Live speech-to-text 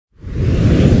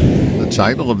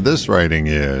title of this writing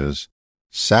is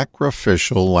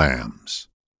Sacrificial Lambs.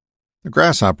 The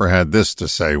grasshopper had this to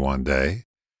say one day: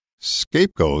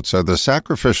 scapegoats are the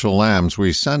sacrificial lambs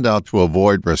we send out to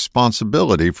avoid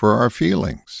responsibility for our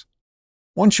feelings.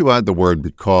 Once you add the word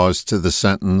because to the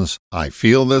sentence, I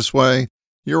feel this way,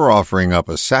 you're offering up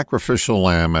a sacrificial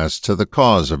lamb as to the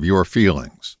cause of your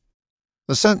feelings.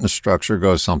 The sentence structure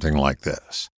goes something like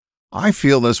this: I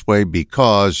feel this way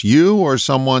because you or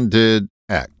someone did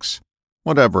X.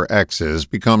 Whatever X is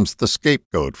becomes the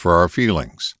scapegoat for our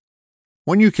feelings.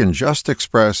 When you can just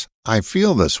express, I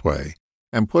feel this way,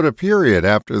 and put a period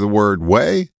after the word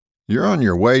way, you're on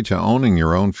your way to owning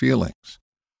your own feelings.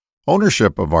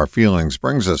 Ownership of our feelings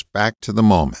brings us back to the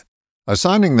moment.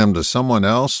 Assigning them to someone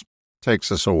else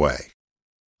takes us away.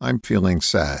 I'm feeling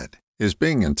sad is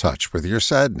being in touch with your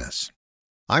sadness.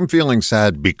 I'm feeling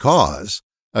sad because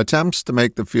attempts to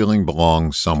make the feeling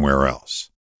belong somewhere else.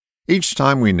 Each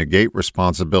time we negate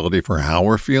responsibility for how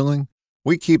we're feeling,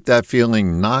 we keep that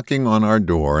feeling knocking on our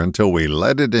door until we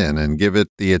let it in and give it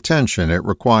the attention it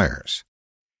requires.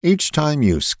 Each time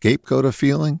you scapegoat a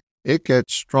feeling, it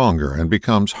gets stronger and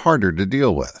becomes harder to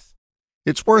deal with.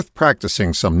 It's worth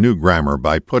practicing some new grammar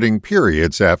by putting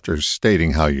periods after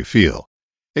stating how you feel.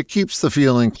 It keeps the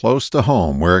feeling close to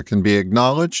home where it can be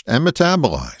acknowledged and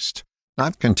metabolized,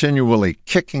 not continually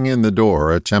kicking in the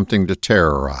door attempting to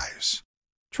terrorize.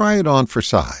 Try it on for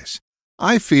size.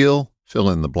 I feel, fill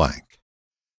in the blank.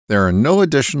 There are no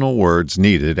additional words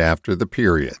needed after the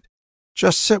period.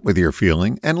 Just sit with your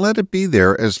feeling and let it be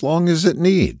there as long as it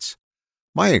needs.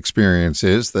 My experience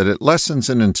is that it lessens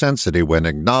in intensity when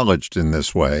acknowledged in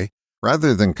this way,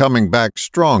 rather than coming back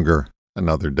stronger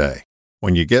another day.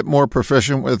 When you get more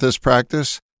proficient with this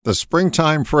practice, the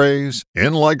springtime phrase,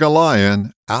 in like a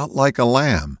lion, out like a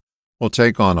lamb, will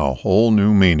take on a whole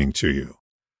new meaning to you.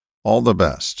 All the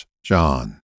best,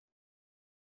 John.